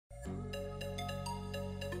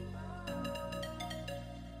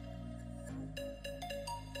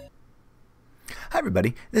Hi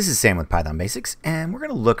everybody, this is Sam with Python Basics, and we're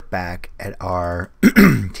going to look back at our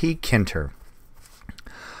Tkinter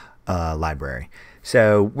library.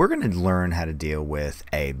 So we're going to learn how to deal with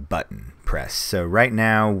a button press. So right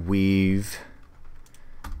now we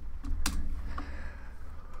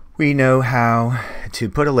know how to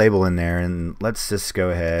put a label in there, and let's just go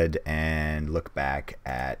ahead and look back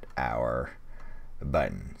at our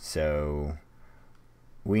button. So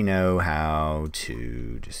we know how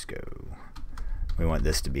to just go. We want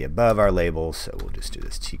this to be above our label, so we'll just do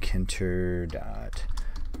this Tkinter dot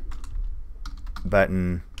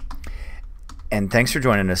button. And thanks for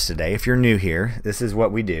joining us today. If you're new here, this is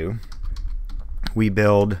what we do. We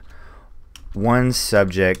build one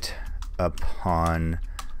subject upon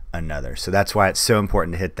another. So that's why it's so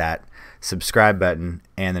important to hit that subscribe button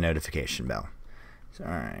and the notification bell. So,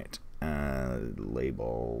 all right,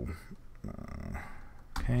 label.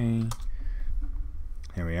 Okay,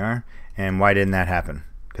 here we are. And why didn't that happen?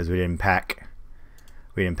 Because we didn't pack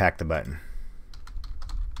the button.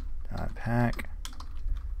 Dot pack.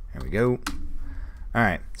 There we go. All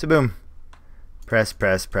right, so boom. Press,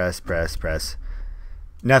 press, press, press, press.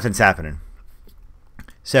 Nothing's happening.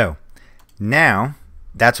 So now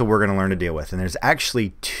that's what we're going to learn to deal with. And there's actually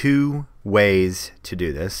two ways to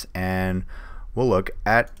do this, and we'll look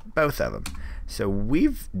at both of them. So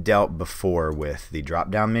we've dealt before with the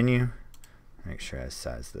drop-down menu. Make sure I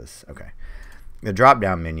size this. Okay, the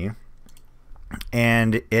drop-down menu,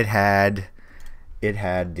 and it had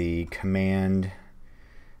the command.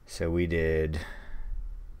 So we did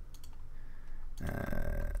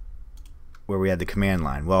where we had the command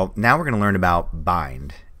line. Well, now we're going to learn about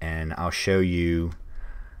bind, and I'll show you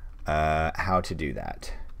how to do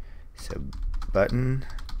that. So button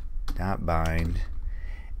dot bind,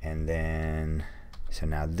 and then so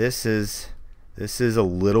now this is a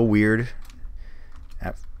little weird.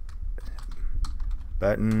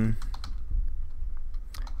 Button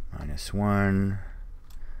 -1,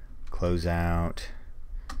 close out,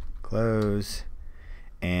 close,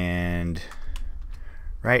 and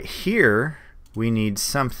right here we need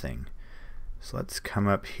something. So let's come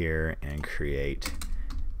up here and create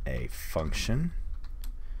a function.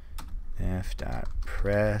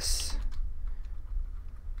 F.press.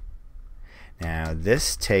 Now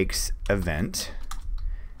this takes event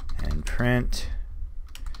and print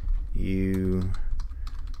you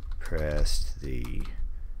pressed the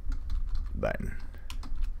button.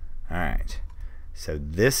 Alright, so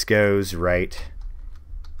this goes right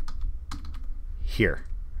here.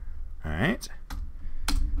 Alright,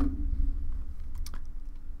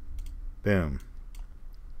 boom,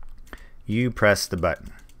 you press the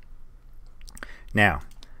button. Now,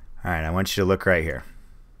 alright, I want you to look right here.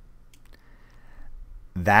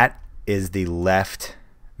 That is the left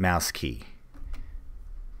mouse key.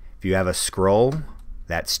 If you have a scroll,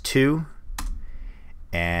 that's 2,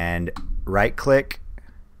 and right click,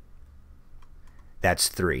 that's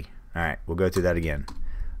 3. All right, we'll go through that again.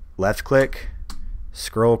 Left click,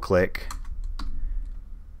 scroll click,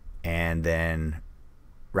 and then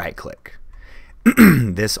right click.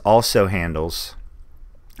 This also handles,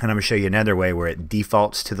 and I'm going to show you another way where it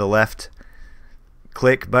defaults to the left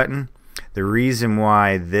click button. The reason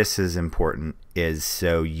why this is important is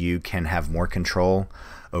so you can have more control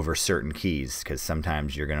over certain keys, because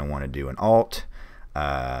sometimes you're going to want to do an Alt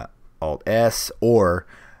S, or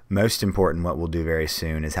most important, what we'll do very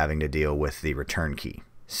soon is having to deal with the return key.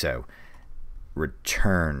 So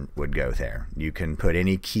return would go there. You can put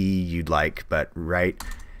any key you'd like, but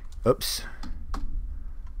oops,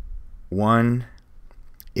 1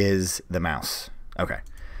 is the mouse. Okay,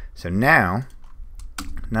 so now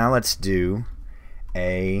let's do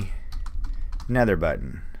another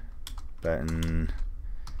button.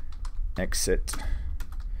 Exit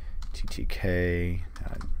TTK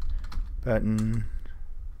button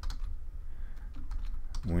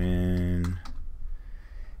when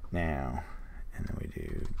now, and then we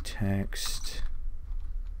do text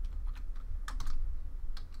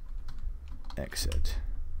exit.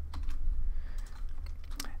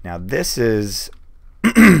 Now this is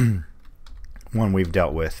one we've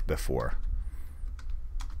dealt with before.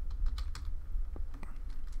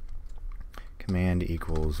 Command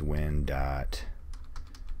equals when dot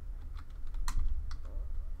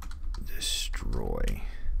destroy,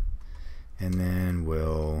 and then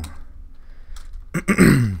we'll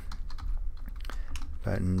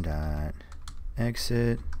button dot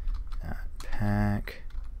exit dot pack.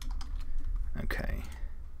 Okay,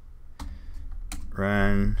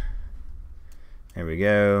 run. There we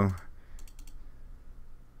go.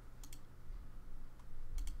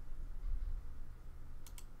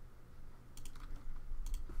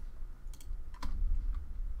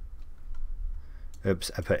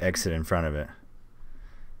 Oops, I put exit in front of it.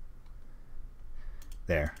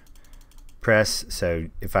 There. Press, so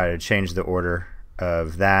if I had changed the order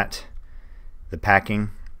of that, the packing.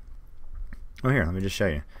 Oh, here, let me just show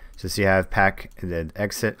you. So see how I have pack, the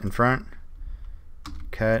exit in front,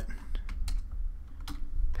 cut,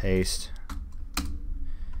 paste,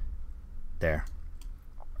 there.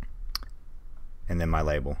 And then my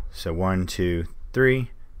label. So 1, 2,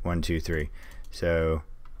 3, 1, 2, 3. So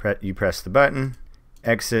you press the button,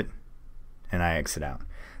 exit, and I exit out.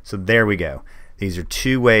 So there we go. These are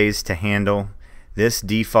two ways to handle. This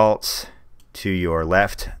defaults to your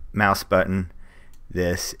left mouse button.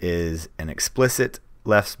 This is an explicit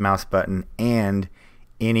left mouse button, and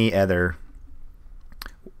any other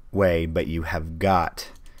way, but you have got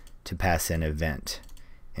to pass an event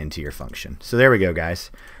into your function. So there we go, guys.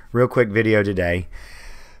 Real quick video today.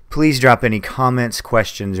 Please drop any comments,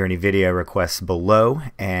 questions, or any video requests below,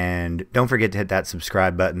 and don't forget to hit that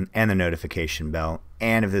subscribe button and the notification bell.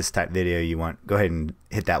 And if this type of video you want, go ahead and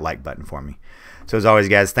hit that like button for me. So as always,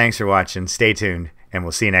 guys, thanks for watching. Stay tuned, and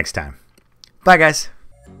we'll see you next time. Bye, guys.